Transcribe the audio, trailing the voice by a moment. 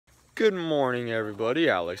Good morning, everybody.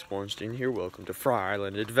 Alex Bornstein here. Welcome to Frye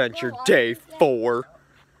Island Adventure Day 4.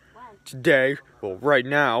 Today, well, right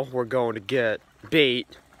now, we're going to get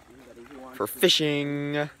bait for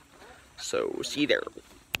fishing. So, see you there.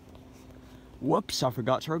 Whoops, I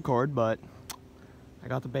forgot to record, but I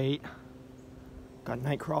got the bait. Got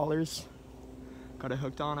night crawlers. Got it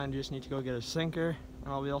hooked on. I just need to go get a sinker,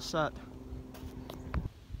 and I'll be all set.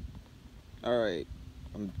 Alright,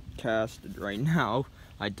 I'm casted right now.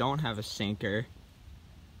 I don't have a sinker.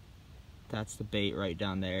 That's the bait right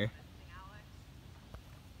down there.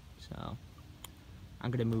 So,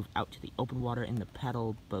 I'm gonna move out to the open water in the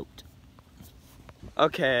paddle boat.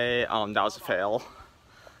 Okay, that was a fail.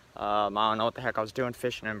 I don't know what the heck I was doing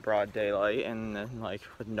fishing in broad daylight and then, like,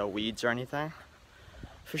 with no weeds or anything.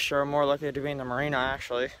 For sure, more likely to be in the marina,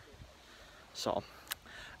 actually. So,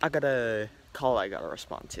 I got a call I gotta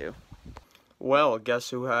respond to. Well,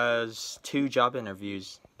 guess who has 2 job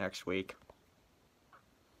interviews next week?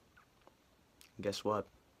 Guess what?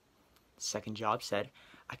 Second job said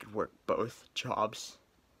I could work both jobs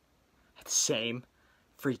at the same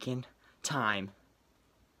freaking time.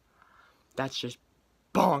 That's just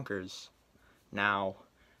bonkers. Now,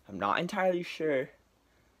 I'm not entirely sure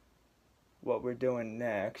what we're doing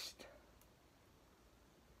next.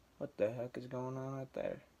 What the heck is going on right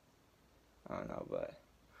there? I don't know, but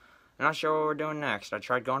I'm not sure what we're doing next. I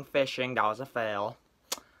tried going fishing, that was a fail.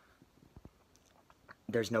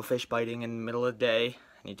 There's no fish biting in the middle of the day.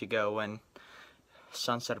 I need to go when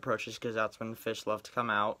sunset approaches because that's when the fish love to come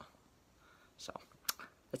out. So,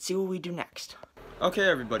 let's see what we do next. Okay,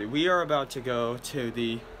 everybody, we are about to go to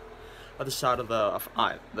the other side of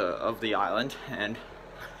the island, and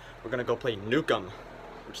we're gonna go play Nukeum,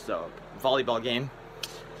 which is a volleyball game.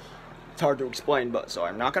 It's hard to explain, but so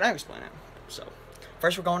I'm not gonna explain it. So,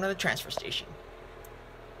 first we're going to the transfer station.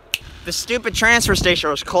 The stupid transfer station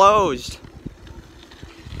was closed.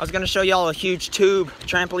 I was gonna show y'all a huge tube,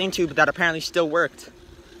 trampoline tube that apparently still worked.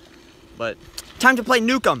 But time to play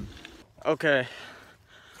Nukeum. Okay,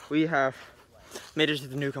 we have made it to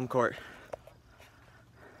the Nukeum court.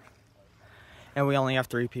 And we only have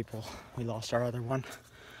 3 people. We lost our other one.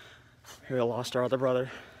 We lost our other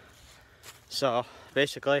brother. So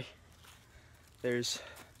basically, there's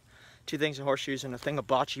 2 things of horseshoes and a thing of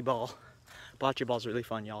bocce ball. Bocce ball's really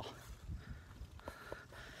fun, y'all.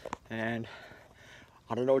 And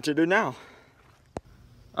I don't know what to do now.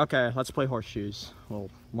 Okay, let's play horseshoes. Well,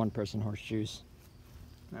 1-person horseshoes.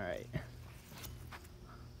 Alright.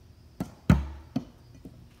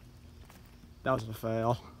 That was a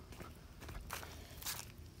fail.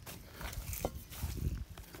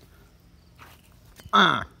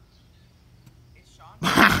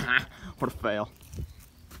 What a fail.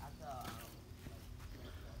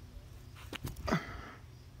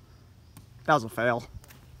 That was a fail.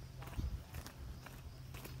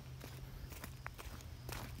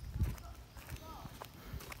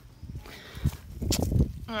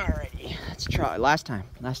 Alrighty, let's try. Last time.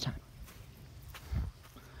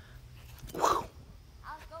 Whew.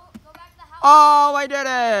 Oh, I did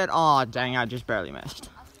it! Oh, dang, I just barely missed.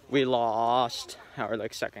 We lost our,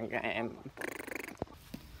 like, second game.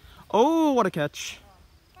 Oh, what a catch.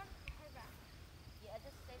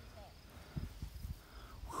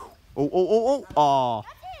 Oh.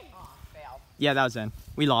 Yeah, that was in.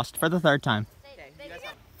 We lost for the 3rd time.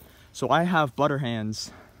 So I have butter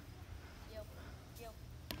hands.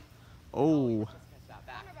 Oh.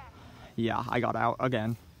 Yeah, I got out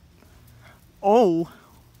again. Oh.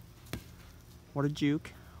 What a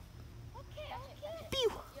juke.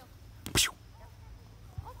 Pew. Pew.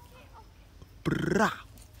 Brah.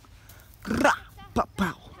 Brah. Pow,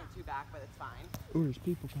 pow. Ooh, there's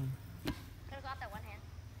people coming.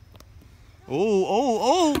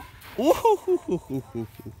 Oh.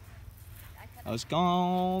 I was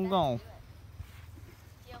gone.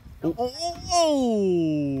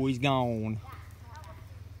 Oh, he's gone.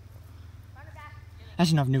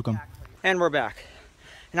 That's enough Nukeum. And we're back.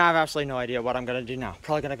 And I have absolutely no idea what I'm gonna do now.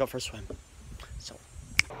 Probably gonna go for a swim. So.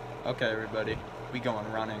 Okay, everybody, we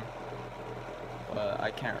going running. But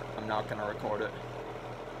I'm not gonna record it.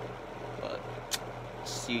 But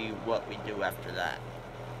see what we do after that.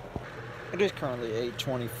 It is currently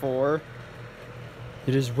 8:24.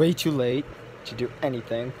 It is way too late to do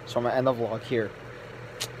anything, so I'm gonna end the vlog here.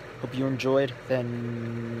 Hope you enjoyed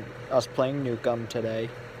us playing Nukeum today,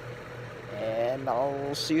 and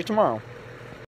I'll see you tomorrow.